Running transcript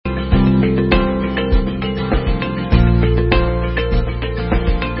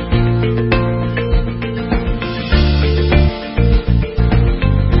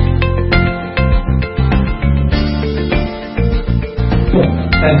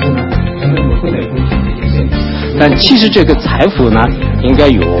是呢，可能我会在风险这些限制。但其实这个财富呢，应该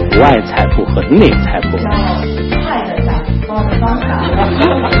有外财富和内财富。快的打皮包的方法。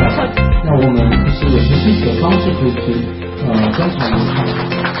那我们就是有些具体的方式可以去观察一下。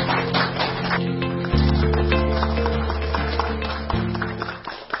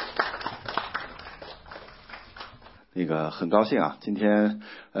那个很高兴啊，今天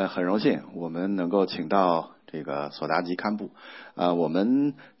很荣幸我们能够请到这个索达吉堪布我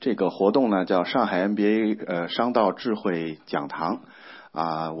们这个活动呢叫上海 Mba 商道智慧讲堂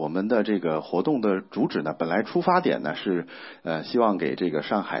我们的这个活动的主旨呢，本来出发点呢是希望给这个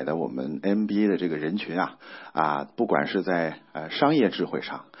上海的我们 MBA 的这个人群不管是在商业智慧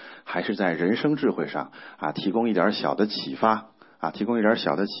上，还是在人生智慧上提供一点小的启发。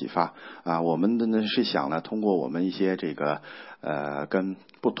我们的呢是想呢，通过我们一些这个跟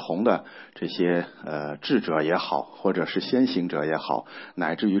不同的这些智者也好，或者是先行者也好，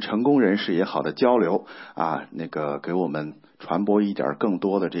乃至于成功人士也好的交流那个给我们传播一点更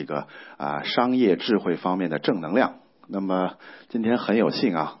多的这个商业智慧方面的正能量。那么今天很有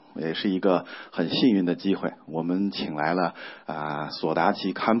幸也是一个很幸运的机会，我们请来了索达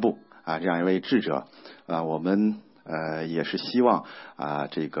吉堪布这样一位智者我们也是希望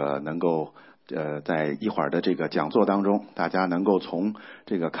这个能够在一会儿的这个讲座当中，大家能够从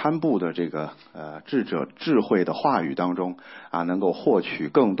这个堪布的这个智者智慧的话语当中能够获取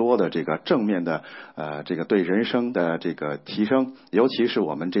更多的这个正面的这个对人生的这个提升，尤其是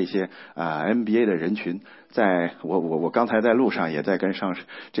我们这些MBA 的人群。在我刚才在路上也在跟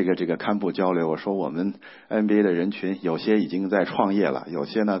这个堪布交流，我说我们 MBA 的人群有些已经在创业了，有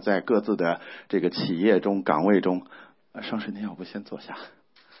些呢在各自的这个企业中岗位中。上师您要不先坐下？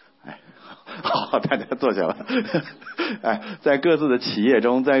好，大家坐下了。在各自的企业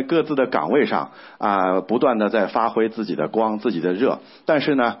中，在各自的岗位上不断的在发挥自己的光、自己的热。但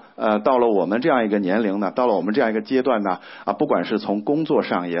是呢，到了我们这样一个年龄呢，到了我们这样一个阶段呢，不管是从工作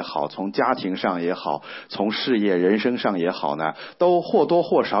上也好，从家庭上也好，从事业人生上也好呢，都或多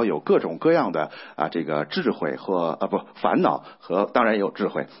或少有各种各样的这个智慧和烦恼和当然也有智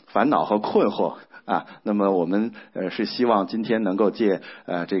慧、烦恼和困惑。那么我们是希望今天能够借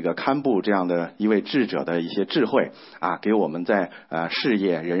这个堪布这样的一位智者的一些智慧给我们在事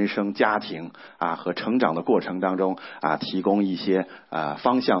业、人生、家庭和成长的过程当中提供一些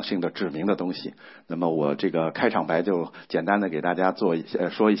方向性的指明的东西。那么我这个开场白就简单的给大家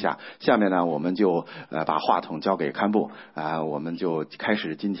说一下，下面呢我们就把话筒交给堪布我们就开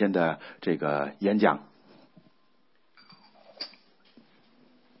始今天的这个演讲。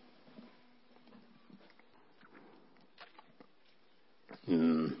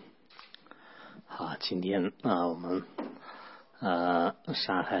好，今天我们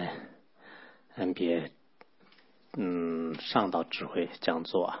上海 MBA 上道智慧讲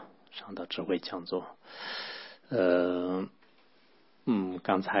座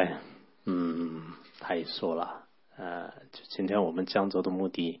刚才他也说了就今天我们讲座的目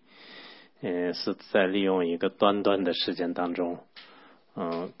的是在利用一个短短的时间当中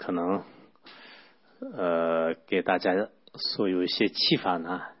可能给大家所有一些启发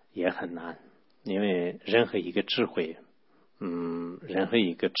呢也很难，因为任何一个智慧任何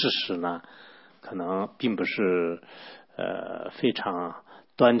一个知识呢可能并不是非常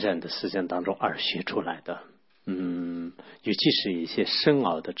短暂的时间当中而学出来的尤其是一些深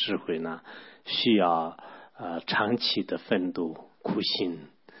奥的智慧呢需要长期的奋斗苦心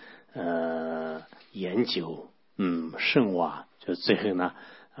研究深挖，就最后呢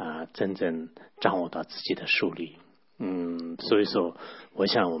真正掌握到自己的手里所以说我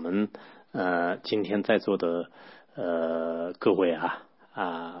想我们今天在座的各位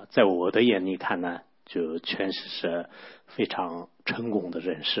在我的眼里看呢就确实是非常成功的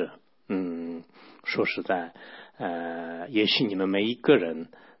人士说实在也许你们每一个人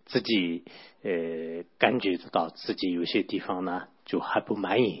自己感觉得到自己有些地方呢就还不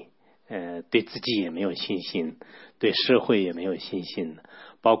满意对自己也没有信心，对社会也没有信心，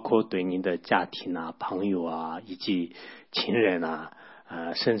包括对你的家庭朋友以及亲人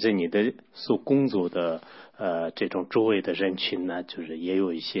甚至你的所工作的这种周围的人群呢就是也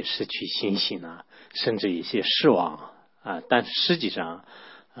有一些失去信心甚至一些失望但实际上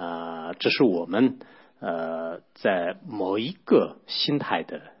这是我们在某一个心态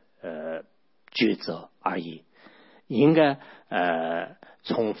的抉择而已，应该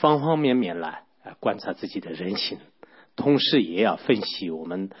从方方面面来观察自己的人性，同时也要分析我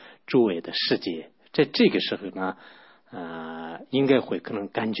们周围的世界。在这个时候呢应该会可能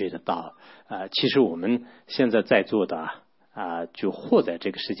感觉得到其实我们现在在座的就活在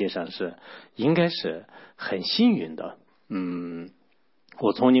这个世界上是应该是很幸运的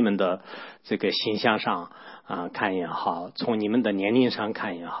我从你们的这个形象上看也好，从你们的年龄上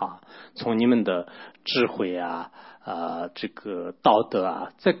看也好，从你们的智慧这个道德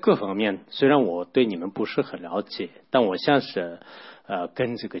在各方面，虽然我对你们不是很了解，但我像是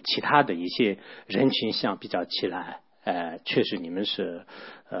跟这个其他的一些人群相比较起来，确实你们是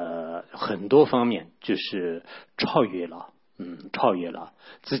很多方面就是超越了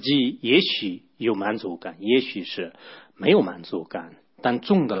自己，也许有满足感，也许是没有满足感，但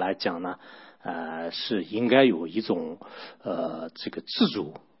总的来讲呢，是应该有一种这个自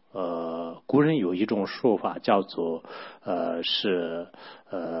主。古人有一种说法叫做是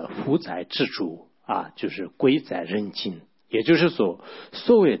福在知足就是贵在人敬。也就是说，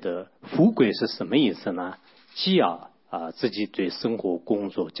所谓的富贵是什么意思呢？既要自己对生活、工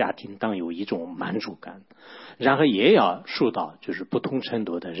作、家庭当有一种满足感，然后也要受到就是不同程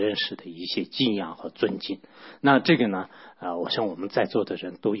度的人士的一些敬仰和尊敬。那这个呢，我想我们在座的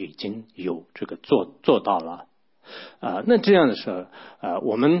人都已经有这个做到了。那这样的时候，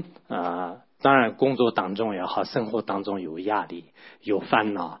我们当然工作当中也好，生活当中有压力、有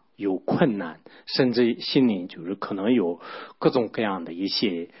烦恼、有困难，甚至心里就是可能有各种各样的一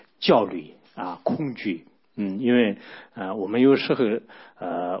些焦虑恐惧。因为我们有时候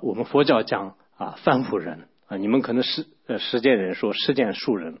我们佛教讲凡夫人你们可能是实践人说实践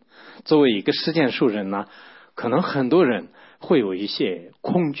树人，作为一个实践树人呢，可能很多人会有一些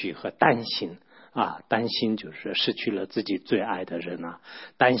恐惧和担心。担心就是失去了自己最爱的人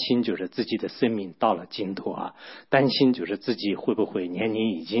担心就是自己的生命到了尽头担心就是自己会不会年龄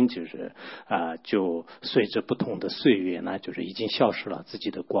已经就是就随着不同的岁月呢，就是已经消失了自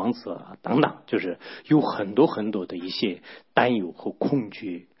己的光泽等等，就是有很多很多的一些担忧和恐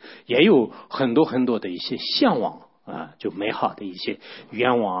惧，也有很多很多的一些向往就美好的一些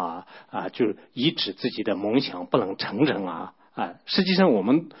愿望就抑制自己的梦想不能成真实际上我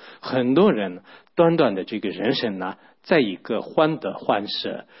们很多人短短的这个人生呢，在一个患得患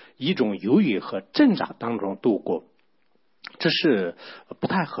失、一种犹豫和挣扎当中度过，这是不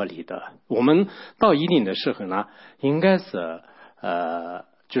太合理的。我们到一定的时候呢，应该是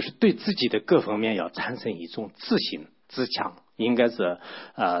就是对自己的各方面要产生一种自信、自强，应该是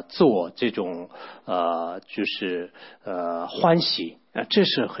自我这种就是欢喜这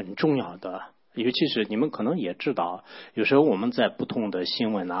是很重要的。尤其是你们可能也知道，有时候我们在不同的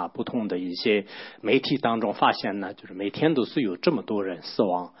新闻不同的一些媒体当中发现呢，就是每天都是有这么多人死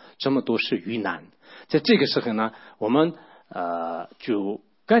亡，这么多是遇难。在这个时候呢，我们就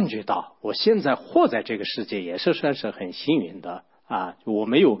感觉到我现在活在这个世界也是算是很幸运的我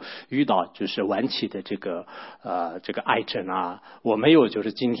没有遇到就是晚期的这个癌症我没有就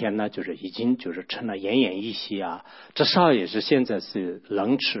是今天呢就是已经就是成了奄奄一息至少也是现在是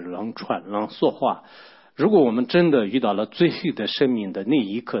能吃能穿能说话。如果我们真的遇到了最后的生命的那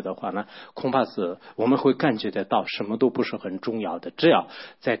一刻的话呢，恐怕是我们会感觉得到什么都不是很重要的，只要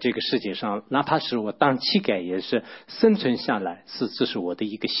在这个世界上哪怕是我当乞丐也是生存下来，这是我的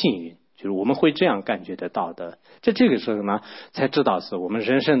一个幸运，就是我们会这样感觉得到的。在这个时候呢，才知道是我们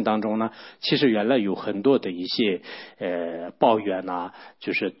人生当中呢，其实原来有很多的一些抱怨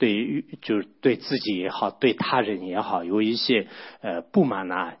就是对自己也好，对他人也好，有一些不满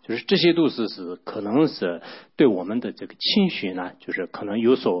就是这些都是可能是对我们的这个情绪呢，就是可能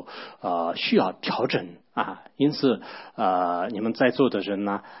有所需要调整因此你们在座的人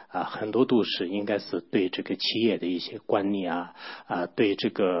呢很多都是应该是对这个企业的一些管理对这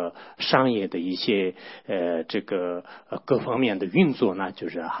个商业的一些这个各方面的运作呢，就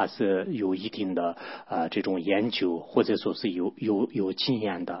是还是有一定的这种研究，或者说是有经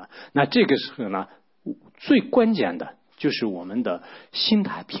验的。那这个时候呢，最关键的就是我们的心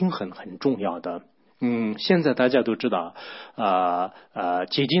态平衡很重要的。现在大家都知道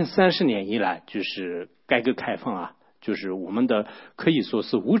接近30年以来，就是改革开放就是我们的可以说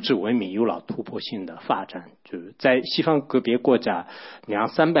是物质文明有了突破性的发展，就是在西方个别国家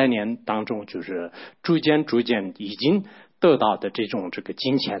200-300年当中，就是逐渐已经得到的这个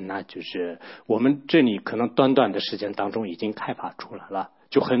金钱呢，就是我们这里可能短的时间当中已经开发出来了。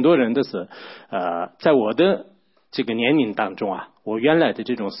就很多人都是在我的这个年龄当中我原来的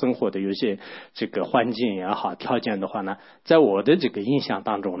这种生活的有些这个环境也好条件的话呢，在我的这个印象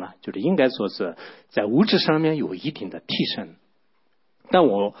当中呢，就是应该说是在物质上面有一定的提升，但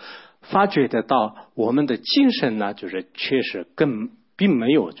我发觉得到我们的精神呢，就是确实并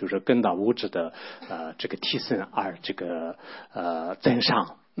没有就是跟到物质的这个提升而这个增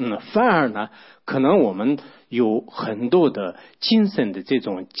上。反而呢，可能我们有很多的精神的这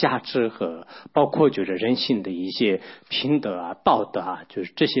种价值和包括就是人性的一些品德道德就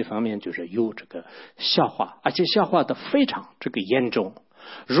是这些方面就是有这个消化，而且消化的非常这个严重。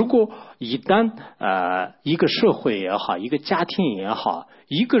如果一旦一个社会也好，一个家庭也好，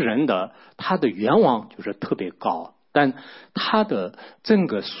一个人的他的愿望就是特别高，但他的整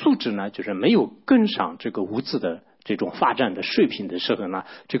个素质呢，就是没有跟上这个物质的这种发展的水平的时候呢，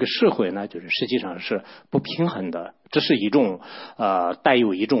这个社会呢，就是实际上是不平衡的，这是一种带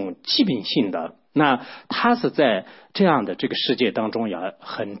有一种疾病性的。那它是在这样的这个世界当中要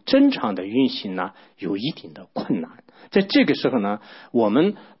很正常的运行呢，有一定的困难。在这个时候呢，我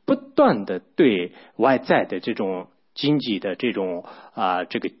们不断的对外在的这种经济的这种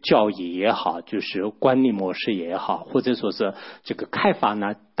这个教育也好，就是管理模式也好，或者说是这个开发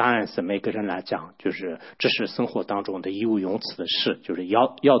呢，当然是每个人来讲，就是这是生活当中的义务永此的事，就是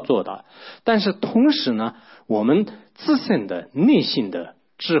要做的。但是同时呢，我们自身的内心的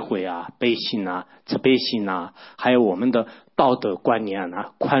智慧啊、悲心啊、慈悲心啊，还有我们的道德观念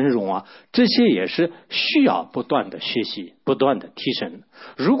啊、宽容啊，这些也是需要不断的学习、不断的提升。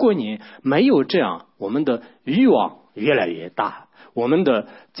如果你没有这样，我们的欲望越来越大，我们的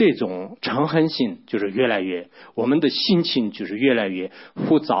这种嗔恨心就是越来越，我们的心情就是越来越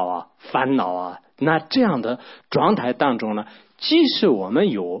浮躁啊、烦恼啊。那这样的状态当中呢，即使我们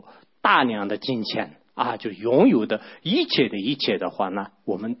有大量的金钱就拥有的一切的话呢，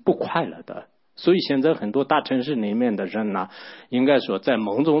我们不快乐的。所以现在很多大城市里面的人呢，应该说在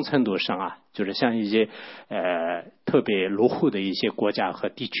某种程度上就是像一些特别落后的一些国家和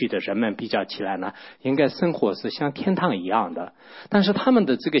地区的人们比较起来呢，应该生活是像天堂一样的。但是他们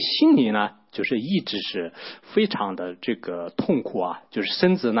的这个心理呢，就是一直是非常的这个痛苦就是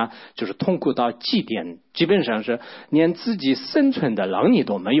甚至呢，就是痛苦到极点，基本上是连自己生存的能力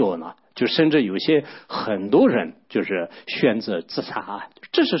都没有呢。就甚至有些很多人就是选择自杀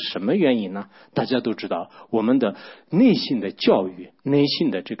这是什么原因呢？大家都知道，我们的内心的教育、内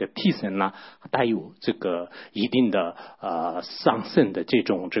心的这个提升呢，带有这个一定的上升的这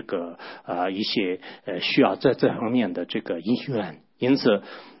种这个一些需要在这方面的这个因缘。因此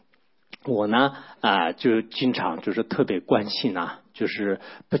我呢就经常就是特别关心就是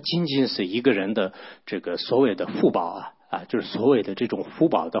不仅仅是一个人的这个所谓的福报就是所谓的这种福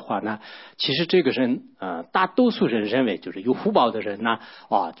报的话呢，其实这个人大多数人认为就是有福报的人呢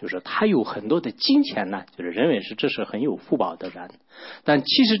就是他有很多的金钱呢，就是认为是这是很有福报的人。但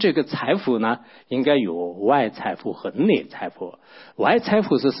其实这个财富呢，应该有外财富和内财富。外财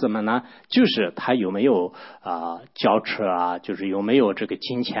富是什么呢？就是他有没有轿车就是有没有这个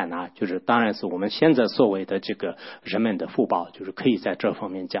金钱就是当然是我们现在所谓的这个人们的福报，就是可以在这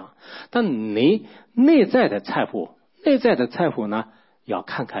方面讲。但内在的财富呢，要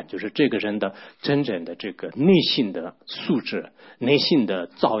看看就是这个人的真正的这个内心的素质、内心的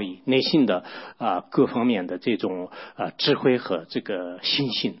造诣、内心的各方面的这种智慧和这个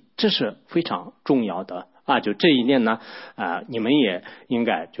心性，这是非常重要的就这一点呢你们也应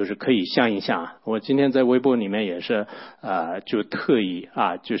该就是可以想一想。我今天在微博里面也是就特意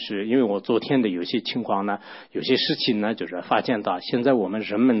就是因为我昨天的有些情况呢，有些事情呢，就是发现到现在我们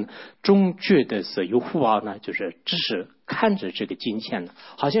人们总觉得是有福报呢，就是只是看着这个金钱的，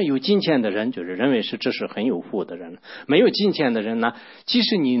好像有金钱的人就是认为是这是很有福的人，没有金钱的人呢，即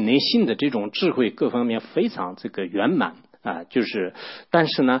使你内心的这种智慧各方面非常这个圆满就是但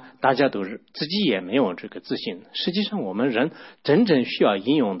是呢，大家都是自己也没有这个自信。实际上我们人真正需要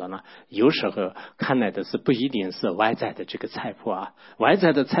应用的呢，有时候看来的是不一定是外在的这个财富外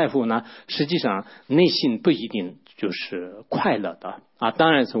在的财富呢，实际上内心不一定就是快乐的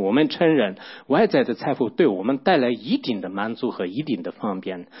当然是我们承认外在的财富对我们带来一定的满足和一定的方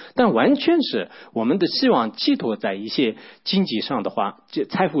便，但完全是我们的希望寄托在一些经济上的话，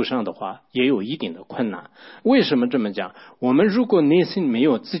财富上的话，也有一定的困难。为什么这么讲？我们如果内心没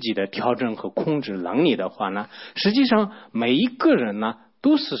有自己的调整和控制能力的话呢，实际上每一个人呢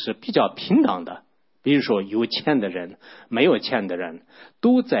都是比较平等的。比如说有钱的人、没有钱的人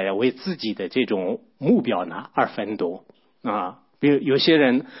都在为自己的这种目标呢而奋斗比如有些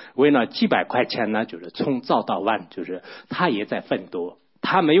人为了几百块钱呢，就是从早到晚，就是他也在奋斗，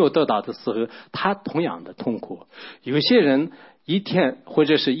他没有得到的时候，他同样的痛苦。有些人一天或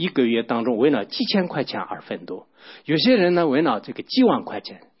者是一个月当中为了几千块钱而奋斗，有些人呢为了这个几万块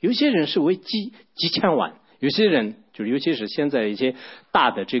钱，有些人是为几千万，有些人就是尤其是现在一些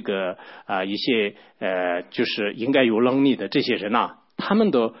大的这个一些就是应该有能力的这些人他们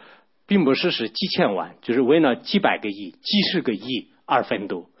都并不是几千万，就是为了几百个亿、几十个亿而奋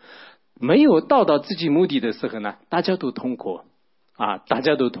斗。没有到自己目的的时候呢，大家都痛苦大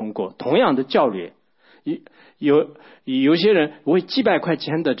家都痛苦。同样的教育，有些人为几百块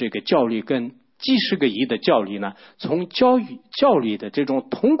钱的这个教育跟几十个亿的教育呢，从教育的这种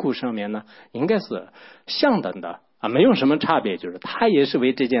痛苦上面呢，应该是相等的没有什么差别，就是他也是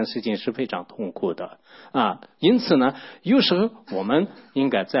为这件事情是非常痛苦的因此呢，有时候我们应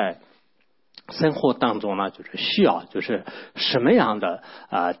该在生活当中呢，就是需要就是什么样的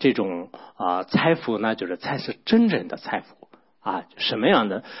这种财富呢，就是才是真正的财富什么样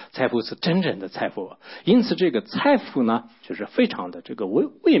的财富是真正的财富？因此这个财富呢，就是非常的这个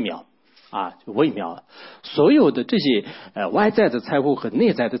微妙微妙。所有的这些外在的财富和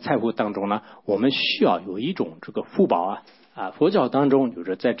内在的财富当中呢，我们需要有一种这个福报佛教当中就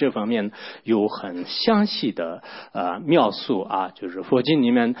是在这方面有很详细的描述就是佛经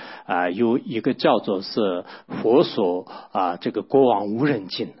里面有一个叫做是佛所这个国王无人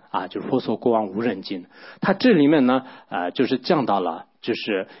境就是佛所国王无人境。它这里面呢就是讲到了，就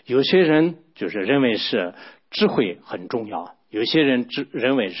是有些人就是认为是智慧很重要，有些人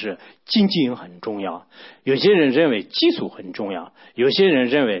认为是经济很重要，有些人认为技术很重要，有些人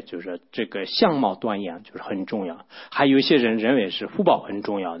认为就是这个相貌端严就是很重要，还有一些人认为是福报很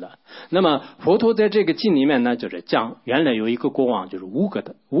重要的。那么佛陀在这个经里面呢，就是讲原来有一个国王，就是五个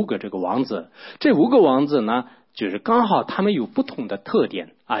这个王子，这5个王子呢，就是刚好他们有不同的特点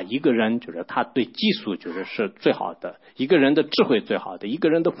一个人就是他对技术就是是最好的，一个人的智慧最好的，一个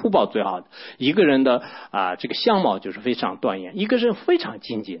人的福报最好的，一个人的这个相貌就是非常端严，一个人非常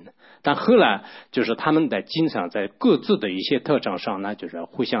精进的。但后来就是他们在经常在各自的一些特征上呢，就是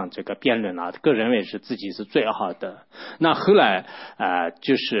互相这个辩论各认为是自己是最好的。那后来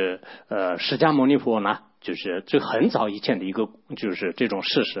就是释迦牟尼佛呢，就是这很早以前的一个就是这种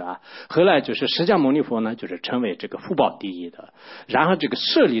事实后来就是释迦牟尼佛呢，就是成为这个福报第一的，然后这个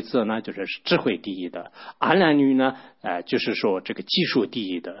舍利子呢，就是智慧第一的，阿难女呢就是说这个技术第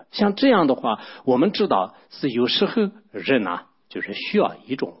一的。像这样的话，我们知道是有时候人就是需要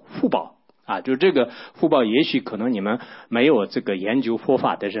一种福报就这个福报也许可能你们没有这个研究佛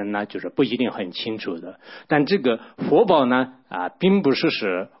法的人呢，就是不一定很清楚的。但这个福报呢并不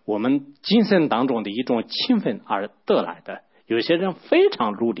是我们精神当中的一种勤奋而得来的。有些人非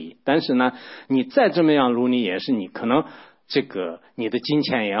常努力，但是呢你再这么样努力，也是你可能这个你的金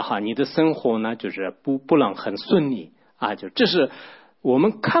钱也好，你的生活呢就是不能很顺利就这是我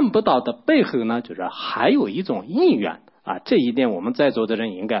们看不到的背后呢，就是还有一种因缘这一点我们在座的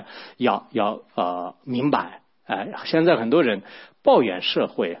人应该要明白现在很多人抱怨社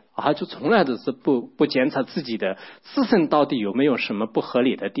会就从来都是不检查自己的自身到底有没有什么不合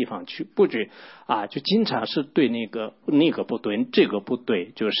理的地方去布置就经常是对那个不对，这个不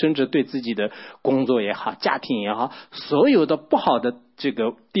对，就甚至对自己的工作也好，家庭也好，所有的不好的这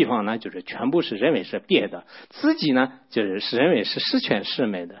个地方呢，就是全部是认为是别的，自己呢就是认为是十全十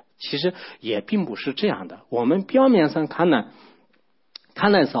美的。其实也并不是这样的，我们表面上看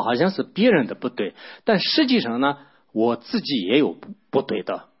来是好像是别人的不对，但实际上呢我自己也有不对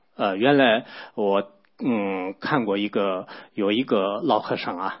的。原来我看过有一个老和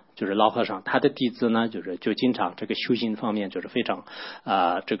尚就是老和尚他的弟子呢就经常这个修行方面就是非常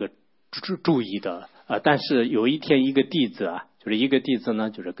这个注意的但是有一天一个弟子呢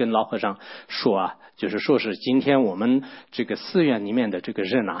就是跟老和尚说就是说是今天我们这个寺院里面的这个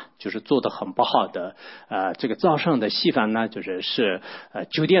人就是做得很不好的这个早上的稀饭呢就是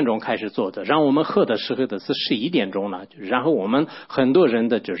9点钟开始做的，让我们喝的时候的是11点钟呢，就是然后我们很多人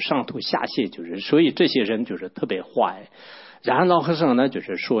的就是上吐下泻，就是所以这些人就是特别坏。然后老和尚呢就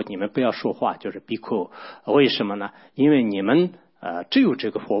是说你们不要说话，就是闭口。为什么呢？因为你们只有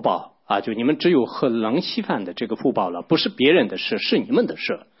这个福报就你们只有喝冷稀饭的这个福报了，不是别人的事，是你们的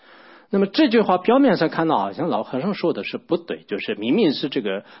事。那么这句话表面上看到好像老和尚说的是不对，就是明明是这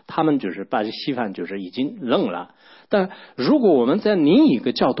个他们就是把这稀饭就是已经扔了，但如果我们在另一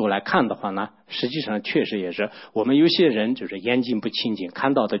个角度来看的话呢，实际上确实也是我们有些人就是眼睛不清净，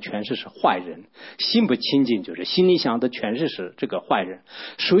看到的全是坏人，心不清净，就是心里想的全是这个坏人。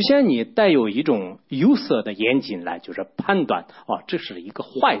首先你带有一种有色的眼睛来就是判断这是一个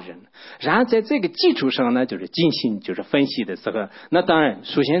坏人，然后在这个基础上呢就是进行就是分析的时候，那当然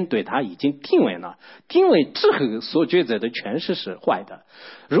首先对他已经定位之后所抉择的全是坏的。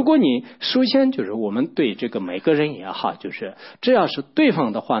如果你首先就是我们对这个每个人也好，就是只要是对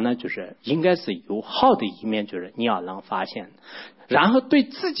方的话呢，就是应该是有好的一面，就是你要能发现。然后对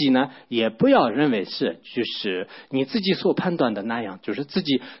自己呢也不要认为就是你自己所判断的那样，就是自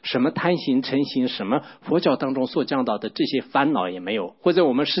己什么贪心嗔心，什么佛教当中所讲到的这些烦恼也没有，或者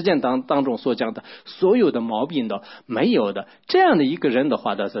我们实践当中所讲的所有的毛病都没有的，这样的一个人的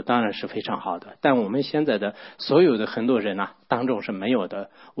话当然是非常好的。但我们现在的所有的很多人当中是没有的。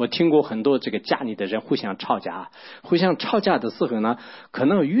我听过很多这个家里的人互相吵架的时候呢，可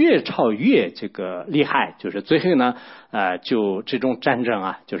能越吵越这个厉害，就是最后呢就这种战争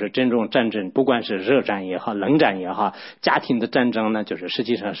啊，就是这种战争，不管是热战也好，冷战也好，家庭的战争呢，就是实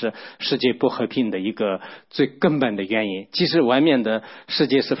际上是世界不和平的一个最根本的原因。即使外面的世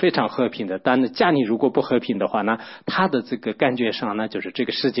界是非常和平的，但是家里如果不和平的话呢，他的这个感觉上呢，就是这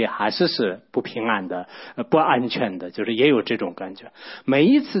个世界还是不平安的，不安全的，就是也有这种感觉。每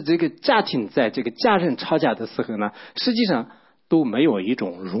一次这个家庭在这个家人吵架的时候呢，实际上都没有一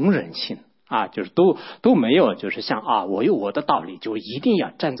种容忍性啊，就是都没有，就是像我有我的道理，就一定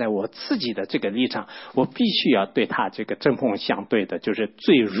要站在我自己的这个立场，我必须要对他这个针锋相对的，就是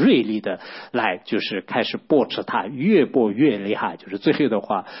最锐利的来，就是开始驳斥他，越驳越厉害，就是最后的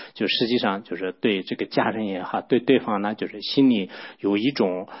话，就实际上就是对这个家人也好，对对方呢，就是心里有一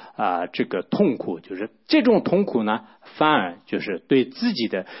种这个痛苦，就是这种痛苦呢，反而就是对自己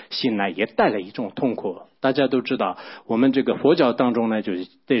的心呢也带来一种痛苦。大家都知道，我们这个佛教当中呢，就是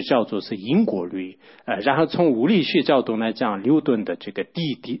这叫做是因果律，然后从物理学角度来讲，牛顿的这个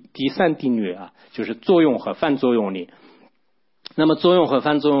第三定律啊，就是作用和反作用力。那么作用和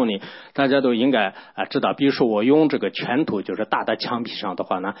反作用力大家都应该知道，比如说我用这个拳头就是打在墙壁上的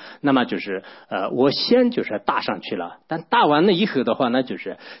话呢，那么就是我先就是打上去了，但打完了以后的话呢，就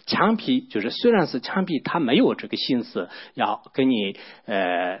是墙壁就是虽然是墙壁，它没有这个心思要给你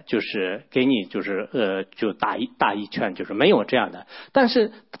就是给你就是就打一拳，就是没有这样的，但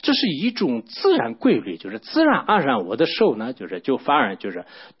是这是一种自然规律，就是自然而然我的手呢就反而就是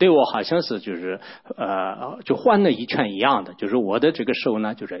对我好像是就是就还了一拳一样的，就是我的这个手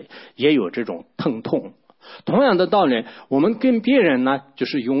呢就是也有这种疼痛。同样的道理，我们跟别人呢就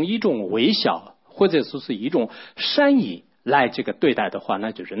是用一种微笑或者说是一种善意来这个对待的话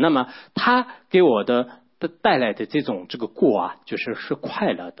呢，就是那么他给我的带来的这种这个过就是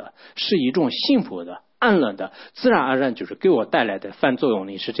快乐的，是一种幸福的安乐的，自然而然就是给我带来的反作用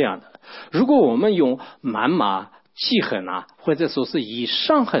力是这样的。如果我们用谩骂记恨或者说是以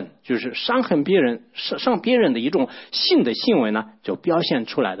伤痕，就是伤害别人的一种性的行为呢，就表现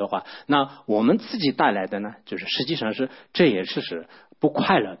出来的话，那我们自己带来的呢，就是实际上是这也是不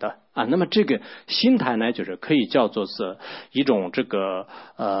快乐的那么这个心态呢，就是可以叫做是一种这个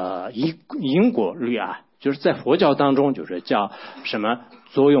因果律就是在佛教当中就是叫什么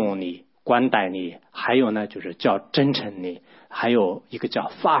作用力、观待力，还有呢就是叫真诚力，还有一个叫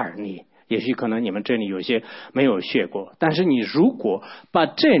法尔力。也许可能你们这里有些没有学过，但是你如果把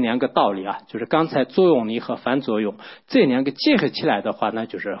这两个道理就是刚才作用力和反作用这两个结合起来的话呢，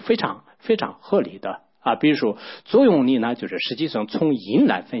就是非常非常合理的比如说作用力呢，就是实际上从因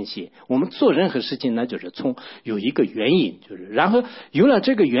来分析，我们做任何事情呢，就是从有一个原因，就是然后有了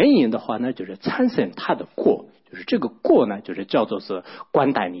这个原因的话呢，就是产生它的果，就是这个过呢，就是叫做是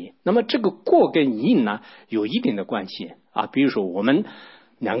观待力。那么这个过跟因呢有一定的关系比如说我们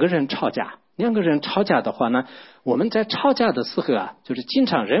两个人吵架的话呢，我们在吵架的时候就是经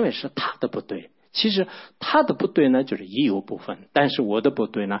常认为是他的不对，其实他的不对呢就是也有部分，但是我的不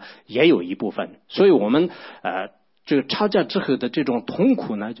对呢也有一部分，所以我们这个吵架之后的这种痛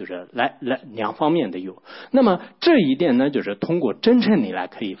苦呢，就是来两方面的有。那么这一点呢，就是通过真诚力来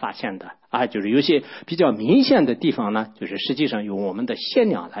可以发现的就是有些比较明显的地方呢，就是实际上用我们的限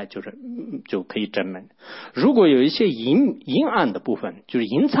量来就可以证明。如果有一些阴暗的部分，就是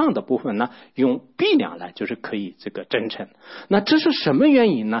隐藏的部分呢，用臂量来就是可以这个真诚。那这是什么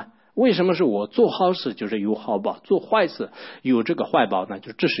原因呢？为什么是我做好事就是有好报，做坏事有这个坏报呢？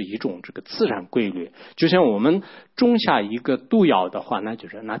就这是一种这个自然规律。就像我们种下一个毒药的话呢，就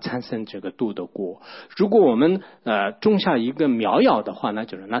是那产生这个毒的果；如果我们种下一个苗药的话呢，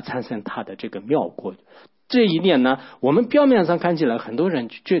就是那产生它的这个苗果。这一点呢，我们表面上看起来很多人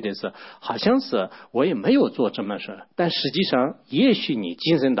觉得是好像是我也没有做这么事，但实际上也许你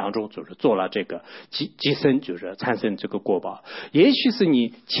今生当中就是做了这个今生就是产生这个果报，也许是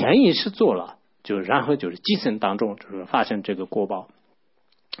你潜意识做了，就然后就是今生当中就是发生这个果报。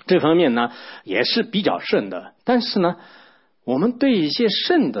这方面呢也是比较深的，但是呢我们对一些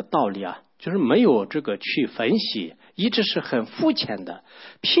深的道理就是没有这个去分析，一直是很肤浅的。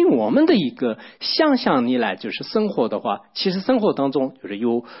凭我们的一个想象力来就是生活的话，其实生活当中就是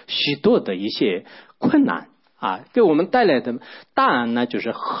有许多的一些困难给我们带来的答案呢，就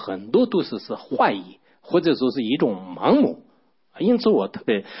是很多都是怀疑，或者说是一种盲目。因此我特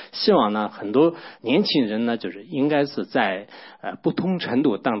别希望呢，很多年轻人呢，就是应该是在不同程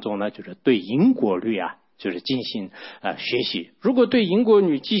度当中呢，就是对因果律就是进行学习。如果对因果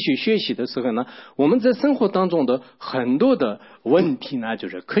律继续学习的时候呢，我们在生活当中的很多的问题呢，就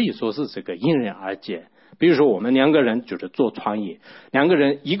是可以说是这个迎刃而解。比如说我们两个人就是做创业，两个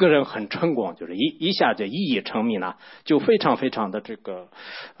人一个人很成功，就是一下就一夜成名了，就非常非常的这个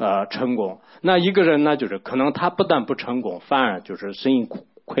成功。那一个人呢，就是可能他不但不成功，反而就是生意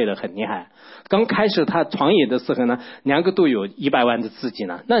亏得很厉害。刚开始他创业的时候呢，两个都有100万的资金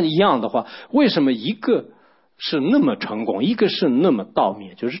呢，那一样的话，为什么一个是那么成功，一个是那么倒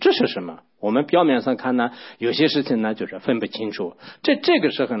灭？就是这是什么？我们表面上看呢，有些事情呢就是分不清楚。这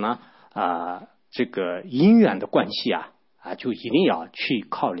个时候呢这个因缘的关系就一定要去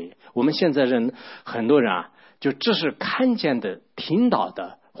考虑。我们现在人很多人就只是看见的、听到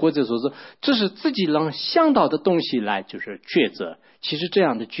的，或者说是这是自己能想到的东西来就是抉择。其实这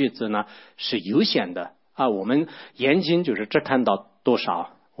样的抉择呢是有限的我们眼睛就是只看到多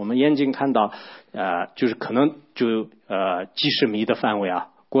少，我们眼睛看到就是可能就几十米的范围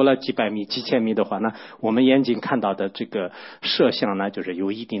过了几百米、几千米的话呢，我们眼睛看到的这个摄像呢就是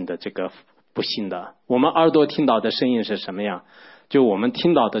有一定的这个不行的。我们耳朵听到的声音是什么样？就我们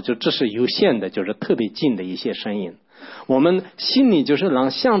听到的就这是有限的，就是特别近的一些声音。我们心里就是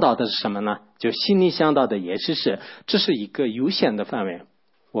能想到的是什么呢？就心里想到的也是这是一个有限的范围。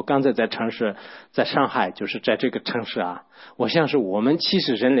我刚才在城市，在上海，就是在这个城市我想是我们其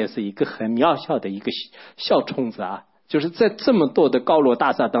实人类是一个很渺小的一个小虫子就是在这么多的高楼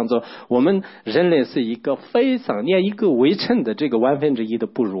大厦当中，我们人类是一个非常连一个微尘的这个1/1000的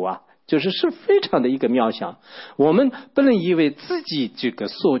不如就是非常的一个渺小。我们不能以为自己这个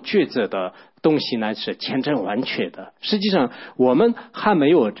所抉择的东西呢是千真万确的，实际上我们还没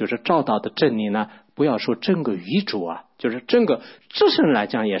有就是找到的真理呢，不要说整个宇宙就是整个自身来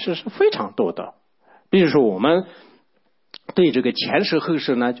讲也是非常多的。比如说我们对这个前世后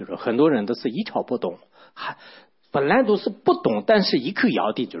世呢，就是很多人都是一窍不懂，本来都是不懂，但是一口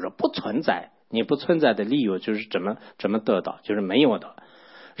咬定就是不存在。你不存在的理由就是怎么得到，就是没有的。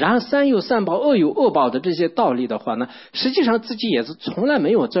然后善有善报，恶有恶报的这些道理的话呢，实际上自己也是从来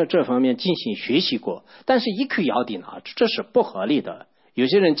没有在这方面进行学习过，但是一口咬定这是不合理的。有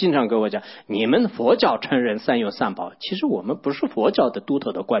些人经常跟我讲，你们佛教承认善有善报，其实我们不是佛教的独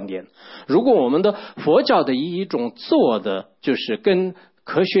特的观点。如果我们的佛教的一种做的就是跟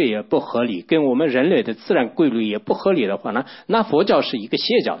科学也不合理，跟我们人类的自然规律也不合理的话呢，那佛教是一个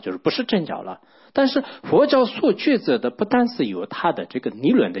邪教，就是不是正教了。但是佛教所抉择的不单是有它的这个理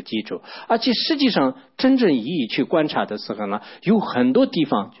论的基础，而且实际上真正意义去观察的时候呢，有很多地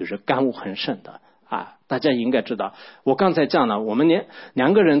方就是感悟很深的大家应该知道，我刚才讲了，我们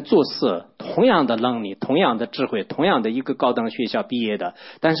两个人做事同样的能力、同样的智慧、同样的一个高等学校毕业的，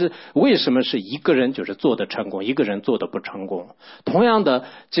但是为什么是一个人就是做的成功，一个人做的不成功？同样的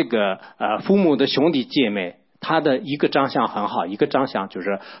这个父母的兄弟姐妹，他的一个长相很好，一个长相就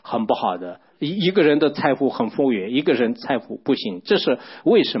是很不好的，一个人的财富很富裕，一个人财富不行，这是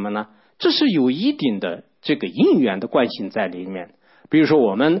为什么呢？这是有一定的这个因缘的关系在里面。比如说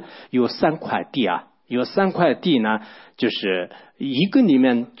我们有3块地有3块地呢，就是一个里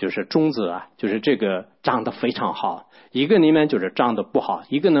面就是种子就是这个长得非常好，一个里面就是长得不好，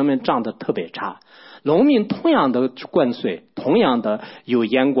一个里面长得特别差。农民同样的灌水，同样的有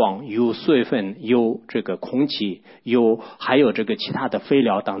阳光、有水分、有这个空气，还有这个其他的肥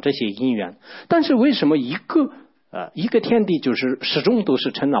料等这些因缘，但是为什么一个天地就是始终都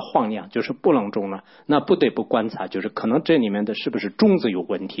是成了荒凉，就是不能种呢？那不得不观察，就是可能这里面的是不是种子有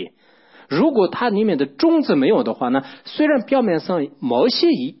问题。如果它里面的种子没有的话呢，虽然表面上某些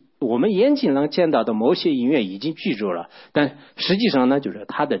我们眼睛能见到的某些因缘已经具足了，但实际上呢，就是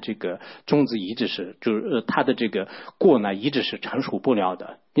它的这个种子一直是它的这个果呢一直是成熟不了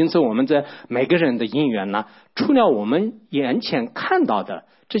的。因此我们在每个人的因缘呢，除了我们眼前看到的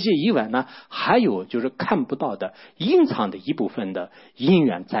这些以外呢，还有就是看不到的隐藏的一部分的因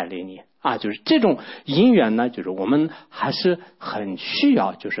缘在里面就是这种因缘呢，就是我们还是很需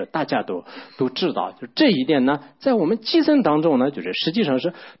要，就是大家都知道，就这一点呢，在我们基层当中呢，就是实际上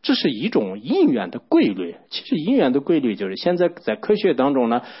这是一种因缘的规律。其实因缘的规律就是现在在科学当中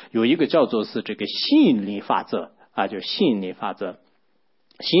呢，有一个叫做是这个吸引力法则就是吸引力法则。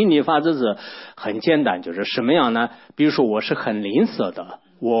吸引力法则是很简单，就是什么样呢？比如说我是很吝啬的，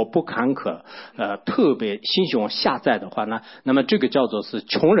我不坎坷，特别心胸狭窄的话呢，那么这个叫做是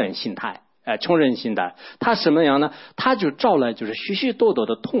穷人心态。穷人心态，他什么样呢？他就招来就是许许多多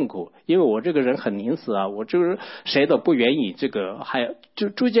的痛苦，因为我这个人很吝啬我就是谁都不愿意，这个还就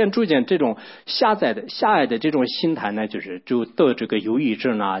逐渐这种狭隘的这种心态呢，就得这个忧郁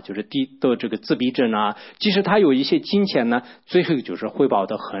症就是得这个自闭症即使他有一些金钱呢，最后就是回报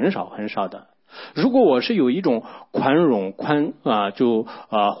的很少很少的。如果我是有一种宽容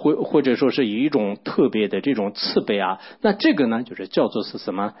或者说是有一种特别的这种慈悲啊，那这个呢就是叫做是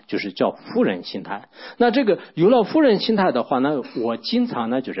什么？就是叫富人心态。那这个有了富人心态的话呢，我经常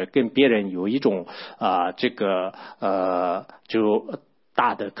呢就是跟别人有一种就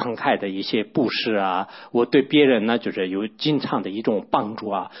大的慷慨的一些布施啊，我对别人呢就是有经常的一种帮助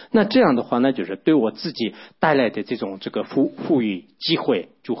啊，那这样的话呢就是对我自己带来的这种富裕机会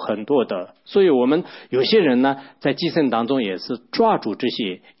就很多的。所以我们有些人呢在今生当中也是抓住这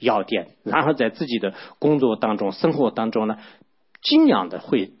些要点，然后在自己的工作当中生活当中呢尽量的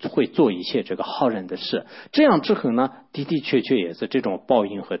会做一些这个好人的事，这样之后呢的确也是这种报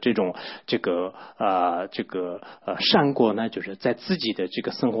应和这种善果呢就是在自己的这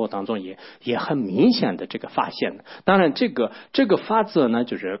个生活当中也很明显的这个发现的。当然这个法则呢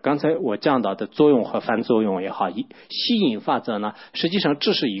就是刚才我讲到的作用和反作用也好，吸引法则呢实际上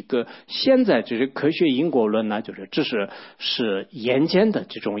这是一个现在就是科学因果论呢就是这是严监的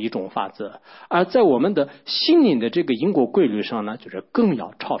这种一种法则，而在我们的心灵的这个因果规律上呢就是更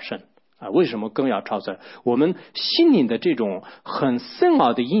要超胜啊。为什么更要超胜？我们心灵的这种很深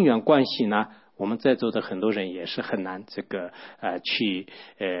奥的因缘关系呢，我们在座的很多人也是很难去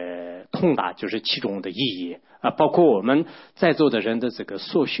通达就是其中的意义啊。包括我们在座的人的这个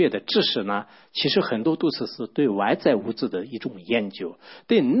所学的知识呢，其实很多都是对外在物质的一种研究，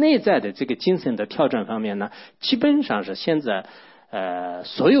对内在的这个精神的挑战方面呢，基本上是现在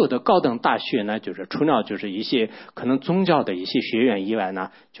所有的高等大学呢，就是除了就是一些可能宗教的一些学院以外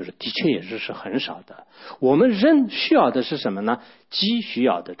呢，就是的确也是很少的。我们人需要的是什么呢？既需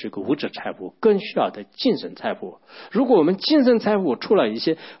要的这个物质财富，更需要的精神财富。如果我们精神财富出了一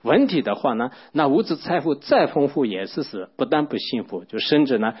些问题的话呢，那物质财富再丰富也是不但不幸福，就甚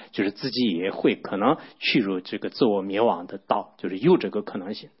至呢就是自己也会可能去入这个自我灭亡的道，就是有这个可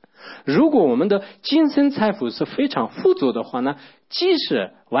能性。如果我们的精神财富是非常富足的话呢，即使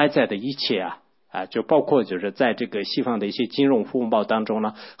外在的一切就包括就是在这个西方的一些金融风暴当中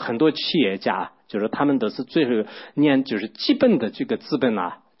呢，很多企业家就是他们都是最后连就是基本的这个资本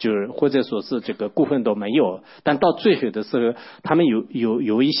就是或者说是这个股份都没有，但到最后的时候，他们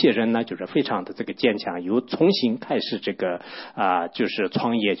有一些人呢，就是非常的这个坚强，有重新开始这个就是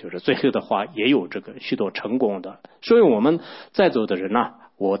创业，就是最后的话也有这个许多成功的。所以我们在座的人呢，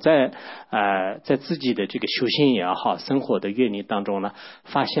我在自己的这个修行也好，生活的阅历当中呢，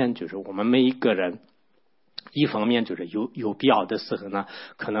发现就是我们每一个人，一方面就是有必要的时候呢，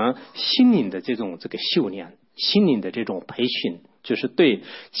可能心灵的这个修炼，心灵的这种培训，就是对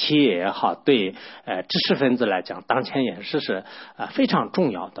企业也好，对知识分子来讲，当前也是非常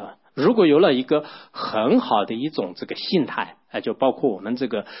重要的。如果有了一个很好的一种这个心态，就包括我们这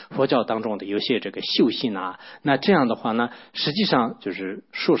个佛教当中的有些这个修行那这样的话呢，实际上就是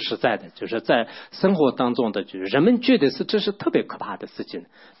说实在的，就是在生活当中的就是人们觉得这是特别可怕的事情，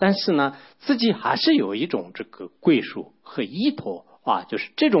但是呢自己还是有一种这个归属和依托就是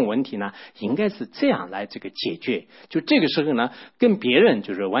这种问题呢应该是这样来这个解决，就这个时候呢跟别人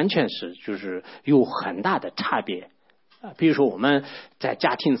就是完全是就是有很大的差别。比如说我们在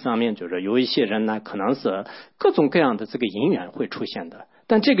家庭上面就是有一些人呢可能是各种各样的这个因缘会出现的，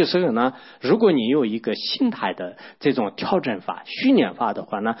但这个时候呢，如果你有一个心态的这种调整法训练法的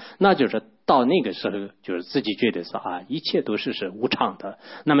话呢，那就是到那个时候就是自己觉得是一切都是无常的。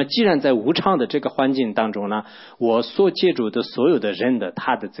那么既然在无常的这个环境当中呢，我所接触的所有的人的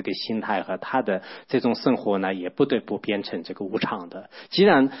他的这个心态和他的这种生活呢，也不得不变成这个无常的。既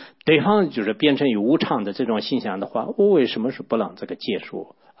然对方就是变成有无常的这种现象的话，我为什么是不能这个接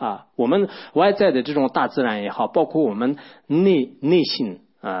受我们外在的这种大自然也好，包括我们内心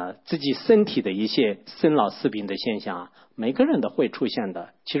自己身体的一些生老死病的现象每个人都会出现的。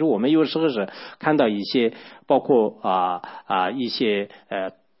其实我们有时候是看到一些包括一些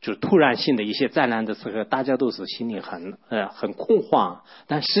就突然性的一些灾难的时候，大家都是心里很恐慌，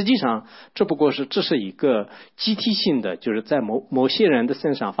但实际上这是一个集体性的，就是在某些人的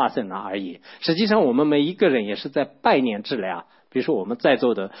身上发生了而已。实际上我们每一个人也是在百年之内比如说我们在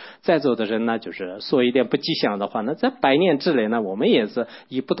座的人呢，就是说一点不吉祥的话呢，在100年之内呢，我们也是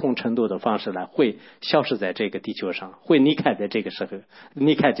以不同程度的方式会消失在这个地球上，会离开在这个时候，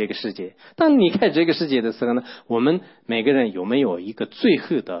离开这个世界。当离开这个世界的时候呢，我们每个人有没有一个最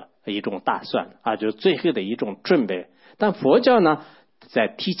后的一种打算就是最后的一种准备？但佛教呢，在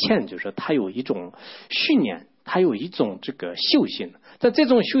提前就是它有一种训练，它有一种这个修行。在这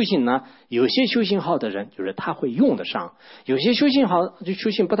种修行呢，有些修行好的人就是他会用得上，有些修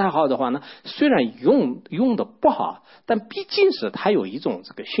行不太好的话呢，虽然用的不好，但毕竟是他有一种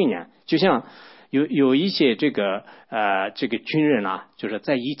这个训练。就像有一些这个军人啊，就是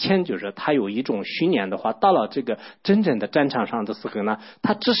在以前就是他有一种训练的话，到了这个真正的战场上的时候呢，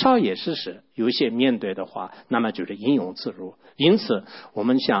他至少也是有一些面对的话，那么就是应用自如。因此我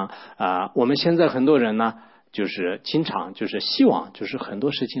们想我们现在很多人呢，就是经常就是希望就是很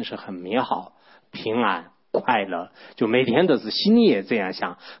多事情是很美好平安快乐，就每天都是心里也这样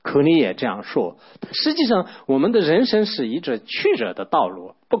想，口里也这样说。实际上我们的人生是一直曲折的道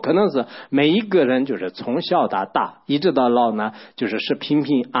路，不可能是每一个人就是从小到大一直到老呢，就是平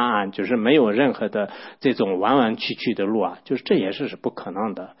平安安，就是没有任何的这种弯弯曲曲的路啊，就是这也是不可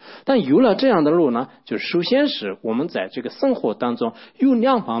能的。但有了这样的路呢，就首先是我们在这个生活当中有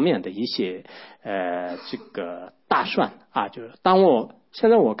两方面的一些这个打算啊，就是现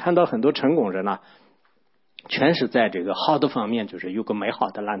在我看到很多成功人啊，全是在这个好的方面就是有个美好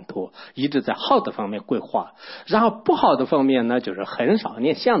的蓝图，一直在好的方面规划，然后不好的方面呢就是很少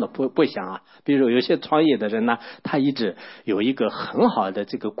连想都不想啊。比如有些创业的人呢，他一直有一个很好的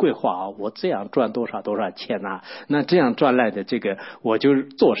这个规划啊，我这样赚多少钱啊，那这样赚来的这个我就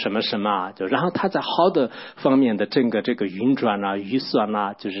做什么啊，就然后他在好的方面的整个这个运转啊预算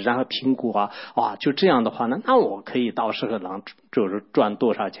啊，就是然后评估啊，就这样的话呢，那我可以到时候能就是赚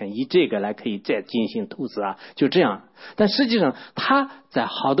多少钱，以这个来可以再进行投资啊，就这样。但实际上他在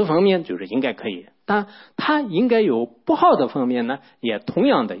好的方面就是应该可以，但他应该有不好的方面呢，也同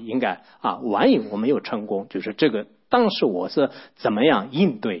样的应该万一我没有成功，就是这个当时我是怎么样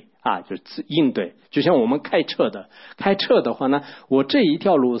应对就是应对。就像我们开车的话呢，我这一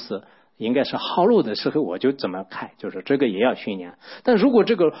条路是应该是好路的时候我就怎么开，就是这个也要训练。但如果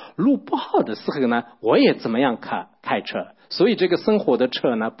这个路不好的时候呢，我也怎么样开车。所以这个生活的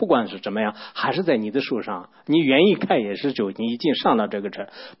车呢，不管是怎么样，还是在你的手上。你愿意开也是就你已经上了这个车，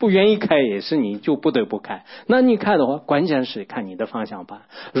不愿意开也是你就不得不开。那你开的话，关键是看你的方向盘。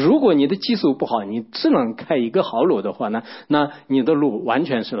如果你的技术不好，你只能开一个好路的话呢，那你的路完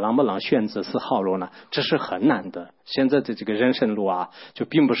全是能不能选择是好路呢？这是很难的。现在的这个人生路就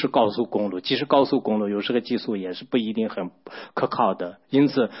并不是高速公路，即使高速公路有时候技术也是不一定很可靠的。因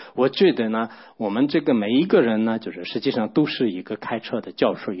此我觉得呢，我们这个每一个人呢，就是实际上都是一个开车的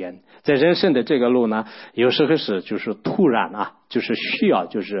教授员。在人生的这个路呢，有时候是就是突然就是需要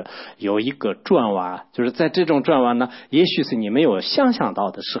就是有一个转弯，就是在这种转弯呢，也许是你没有想象到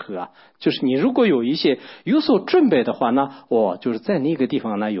的时候就是你如果有所准备的话呢，就是在那个地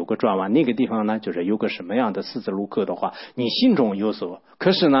方呢有个转弯，那个地方呢就是有个什么样的十字路口的话，你心中有所。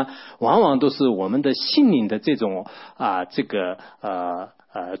可是呢，往往都是我们的心灵的这种这个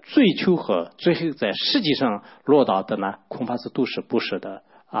追求和最后在实际上落到的呢，恐怕是都是不是的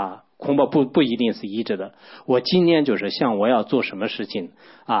恐怕不一定是一致的。我今年就是想我要做什么事情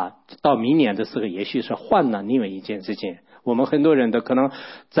到明年的时候也许是换了另外一件事情。我们很多人的可能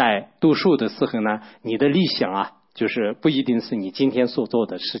在读书的时候呢，你的理想就是不一定是你今天所做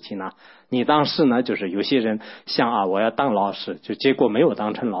的事情你当时呢就是有些人想我要当老师，就结果没有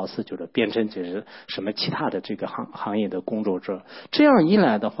当成老师，就是变成就是什么其他的这个行业的工作者。这样一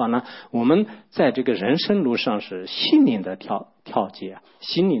来的话呢，我们在这个人生路上是心灵的调节，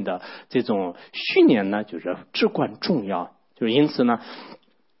心灵的这种训练呢就是至关重要。就是因此呢，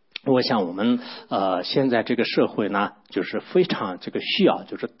我想我们现在这个社会呢，就是非常这个需要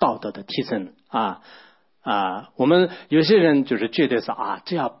就是道德的提升我们有些人就是觉得是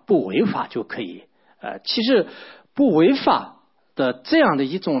只要不违法就可以其实不违法的这样的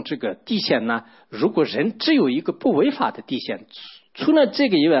一种这个底线呢，如果人只有一个不违法的底线，除了这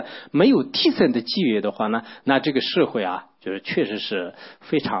个以外没有提升的机遇的话呢，那这个社会就是确实是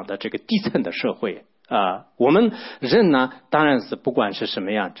非常的这个低层的社会我们人呢，当然是不管是什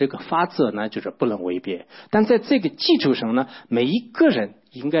么样，这个法则呢就是不能违背。但在这个基础上呢，每一个人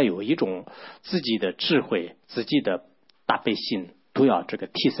应该有一种自己的智慧，自己的大悲心都要这个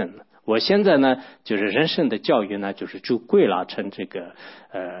提升。我现在呢，就是人生的教育呢，就归纳成这个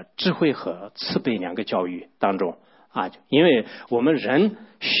智慧和慈悲两个教育当中因为我们人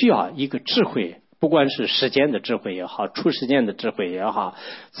需要一个智慧。不管是时间的智慧也好，出时间的智慧也好，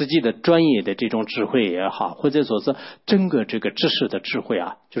自己的专业的这种智慧也好，或者说是整个这个知识的智慧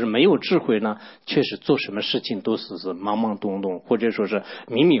就是没有智慧呢，确实做什么事情都是懵懵懂懂，或者说是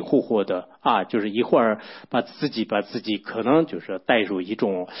迷迷糊糊的就是一会儿把自己可能就是带入一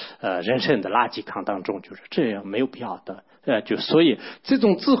种人生的垃圾坑当中，就是这样没有必要的。所以这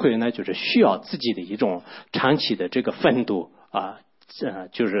种智慧呢，就是需要自己的一种长期的这个奋斗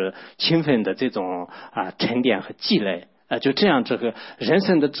就是勤奋的这种沉淀和积累就这样这个人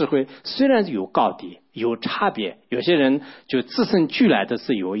生的智慧虽然有高低，有差别，有些人就自身俱来的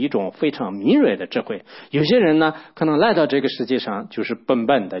是有一种非常敏锐的智慧，有些人呢可能来到这个世界上就是笨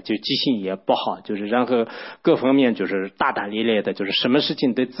笨的，就记性也不好，就是然后各方面就是大大咧咧的，就是什么事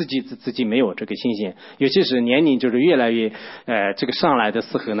情对自己没有这个信心，尤其是年龄就是越来越这个上来的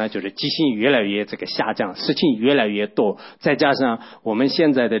时候呢，就是记性越来越这个下降，事情越来越多，再加上我们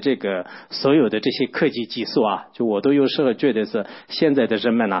现在的这个所有的这些科技技术啊，就我都有时候觉得是现在的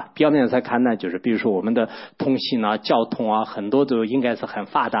人们呢，表面上看呢，就是比如说我们的通信啊、交通啊，很多都应该是很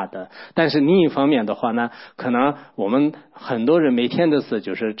发达的。但是另一方面的话呢，可能我们很多人每天的是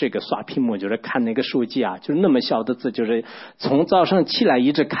就是这个刷屏幕，就是看那个手机啊，就是那么小的字，就是从早上起来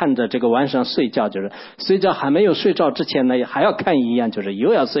一直看着这个晚上睡觉，就是睡觉还没有睡着之前呢，还要看一眼，就是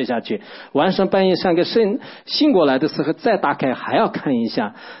又要睡下去。晚上半夜上个醒过来的时候再打开还要看一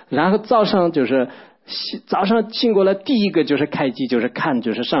下，然后早上醒过来第一个就是开机，就是看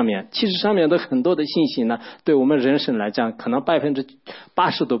就是上面，其实上面的很多的信息呢，对我们人生来讲可能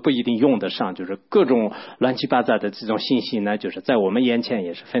80%都不一定用得上，就是各种乱七八糟的这种信息呢，就是在我们眼前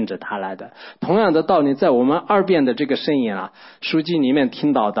也是纷至沓来的。同样的道理，在我们耳边的这个声音啊，手机里面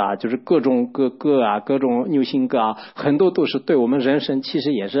听到的就是各种歌啊，各种流行歌啊，很多都是对我们人生其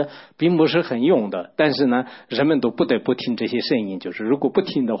实也是并不是很用的，但是呢人们都不得不听这些声音，就是如果不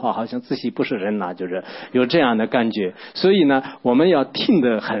听的话好像自己不是人呐，就是有这样的感觉。所以呢我们要听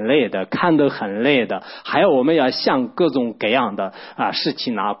得很累的，看得很累的，还有我们要想各种各样的事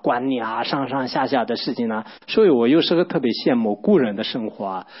情啊、观念啊、上上下下的事情啊。所以我有时候特别羡慕古人的生活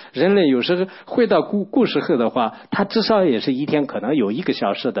啊，人类有时候回到古时候的话，他至少也是一天可能有1个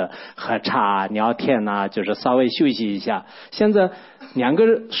小时的喝茶聊天啊，就是稍微休息一下。现在2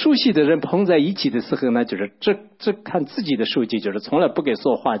个熟悉的人碰在一起的时候呢，就是只看自己的手机，就是从来不给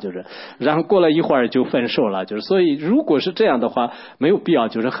说话，就是然后过了一会儿就分手了，就是所以如果是这样的话，没有必要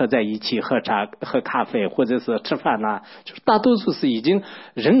就是合在一起喝茶、喝咖啡或者是吃饭呐，就是大多数是已经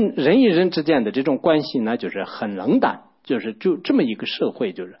人与人之间的这种关系呢，就是很冷淡。就这么一个社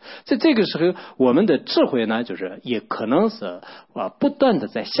会，就是在这个时候我们的智慧呢，就是也可能是不断的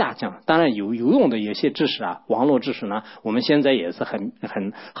在下降。当然有用的有些知识啊，网络知识呢，我们现在也是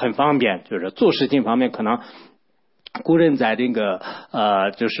很方便，就是做事情方面可能古人在这个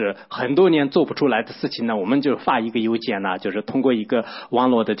就是很多年做不出来的事情呢，我们就发一个邮件呢，就是通过一个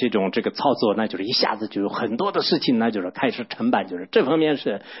网络的这个操作呢，就是一下子就有很多的事情呢，就是开始承办，就是这方面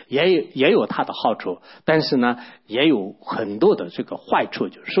是也有它的好处，但是呢也有很多的这个坏处，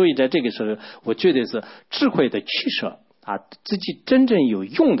就是所以在这个时候我觉得是智慧的取舍啊，自己真正有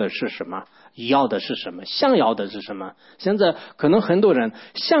用的是什么，要的是什么，想要的是什么。现在可能很多人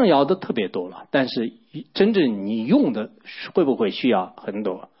想要的特别多了，但是真正你用的会不会需要很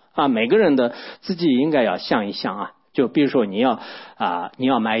多啊？每个人的自己应该要想一想啊。就比如说你要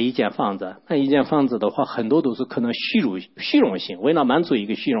买一间房子，那一间房子的话很多都是可能虚荣心，为了满足一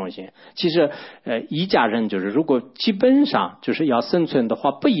个虚荣心。其实一家人就是如果基本上就是要生存的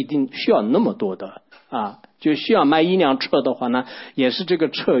话，不一定需要那么多的就需要买一辆车的话呢，也是这个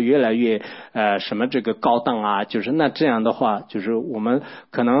车越来越这个高档啊，就是那这样的话，就是我们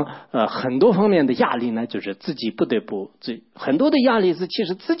可能很多方面的压力呢，就是自己不得不很多的压力是其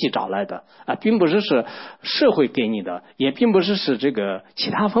实自己找来的并不是社会给你的，也并不是这个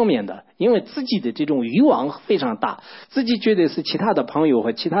其他方面的，因为自己的这种欲望非常大，自己觉得是其他的朋友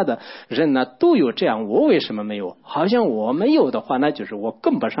和其他的人呢都有这样，我为什么没有？好像我没有的话，那就是我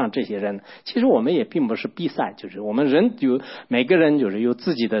跟不上这些人。其实我们也并不是比赛，就是我们每个人就是有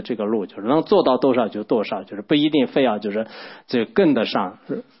自己的这个路，就是能做到多少就多少，就是不一定非要就是跟得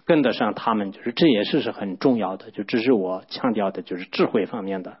上他们，就是这也是很重要的。就这是我强调的，就是智慧方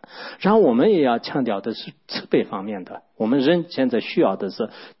面的。然后我们也要强调的是慈悲方面的。我们人现在需要的是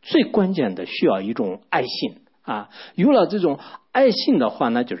最关键的，需要一种爱心有了这种爱心的话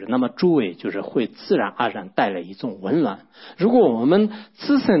呢，就是那么诸位就是会自然而然带来一种温暖。如果我们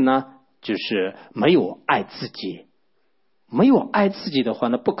自身呢就是没有爱自己的话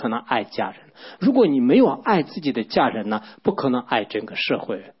呢，不可能爱家人。如果你没有爱自己的家人呢，不可能爱整个社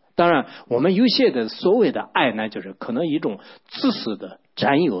会。当然我们有些的所谓的爱呢，就是可能一种自私的、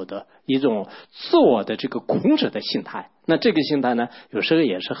占有的一种自我的这个控制的心态。那这个心态呢，有时候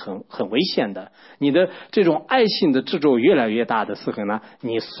也是很危险的。你的这种爱心的执着越来越大的时候呢，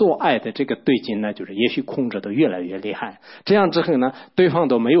你所爱的这个对境呢，就是也许控制的越来越厉害。这样之后呢，对方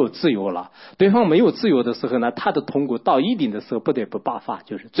都没有自由了。对方没有自由的时候呢，他的痛苦到一定的时候不得不爆发，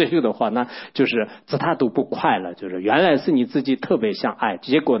就是最后的话呢，就是他都不快了。就是原来是你自己特别想爱，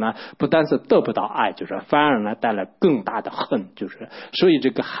结果呢，不但是得不到爱，就是反而呢带来更大的恨。就是所以这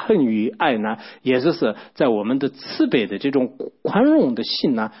个恨与于爱呢，也就是在我们的慈悲的这种宽容的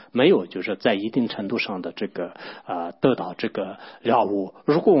心呢，没有就是在一定程度上的这个得到这个了悟。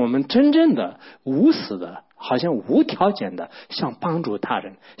如果我们真正的无私的好像无条件的想帮助他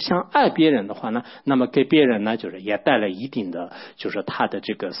人，想爱别人的话呢，那么给别人呢就是也带来一定的就是他的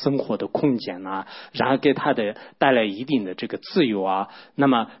这个生活的空间啊，然后给他的带来一定的这个自由啊，那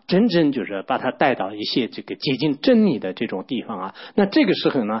么真正就是把他带到一些这个接近真理的这种地方啊，那这个时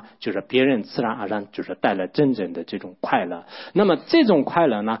候呢就是别人自然而然就是带来真正的这种快乐，那么这种快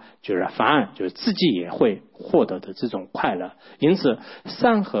乐呢就是反而就是自己也会获得的这种快乐。因此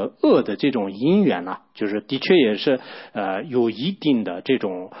善和恶的这种因缘呢，就是的确也是有一定的这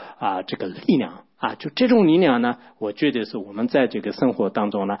种这个力量啊，就这种力量呢，我觉得是我们在这个生活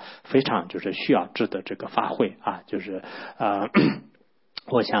当中呢非常就是需要值得这个发挥啊，就是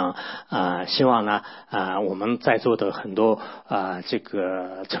我想希望呢我们在座的很多这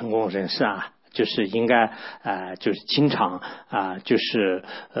个成功人士啊，就是应该就是经常就是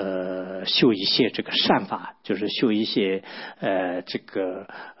修一些这个善法，就是修一些这个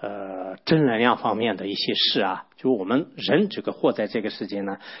正能量方面的一些事啊。就我们人这个活在这个世界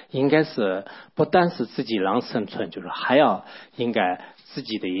呢，应该是不单是自己能生存，就是还要应该自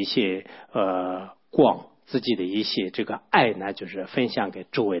己的一些光。自己的一些这个爱呢，就是分享给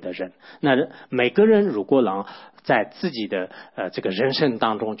周围的人。那每个人如果能在自己的这个人生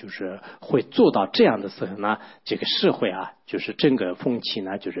当中，就是会做到这样的时候呢，这个社会啊，就是整个风气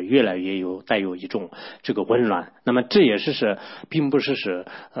呢，就是越来越带有一种这个温暖。那么这也是并不是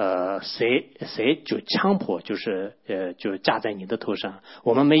谁就强迫就加在你的头上。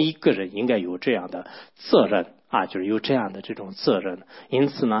我们每一个人应该有这样的责任。就是有这样的这种责任，因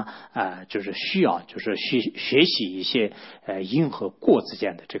此呢，就是需要就是学习一些因和果之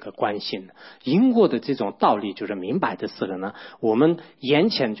间的这个关系。因果的这种道理就是明白的时候呢，我们眼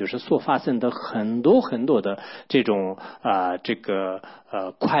前就是所发生的很多很多的这种这个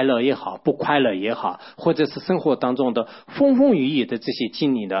快乐也好，不快乐也好，或者是生活当中的风风雨雨的这些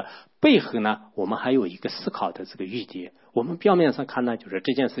经历的背后呢，我们还有一个思考的这个余地。我们表面上看呢，就是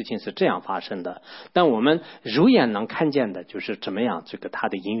这件事情是这样发生的，但我们肉眼能看见的就是怎么样这个它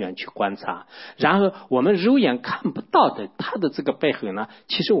的因缘去观察，然后我们肉眼看不到的它的这个背后呢，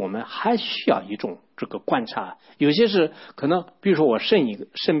其实我们还需要一种这个观察。有些是可能比如说我生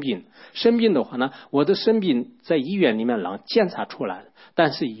病的话呢，我的生病在医院里面能检查出来，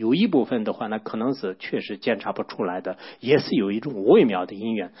但是有一部分的话呢，可能是确实检查不出来的，也是有一种微妙的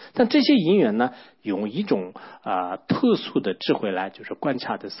因缘。但这些因缘呢，用一种特殊的智慧来就是观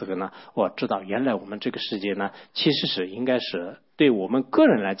察的时候呢，我知道原来我们这个世界呢，其实是应该是对我们个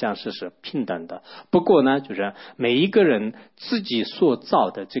人来讲是平等的。不过呢，就是每一个人自己所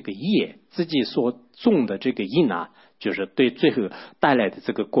造的这个业，自己所种的这个因就是对最后带来的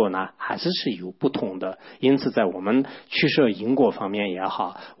这个果呢，还是有不同的。因此在我们取舍因果方面也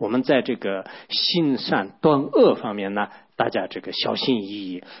好，我们在这个行善断恶方面呢，大家这个小心翼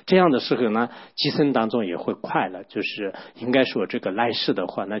翼，这样的时候呢，今生当中也会快乐，就是应该说这个来世的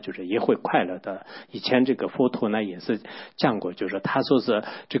话呢，就是也会快乐的。以前这个佛陀呢也是讲过，就是他说是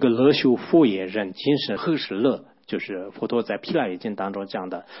这个乐修佛也人今生后世乐，就是佛陀在毗赖耶经当中讲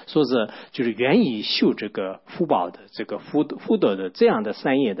的，说是就是愿意修这个福报的这个福德的这样的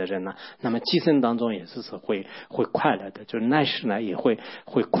善业的人呢，那么今生当中也是会快乐的，就是来世呢也会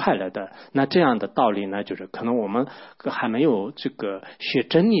快乐的。那这样的道理呢，就是可能我们还没有这个学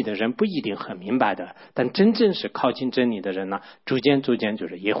真理的人不一定很明白的，但真正是靠近真理的人呢，逐渐就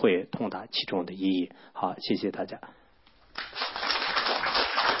是也会通达其中的意义。好，谢谢大家。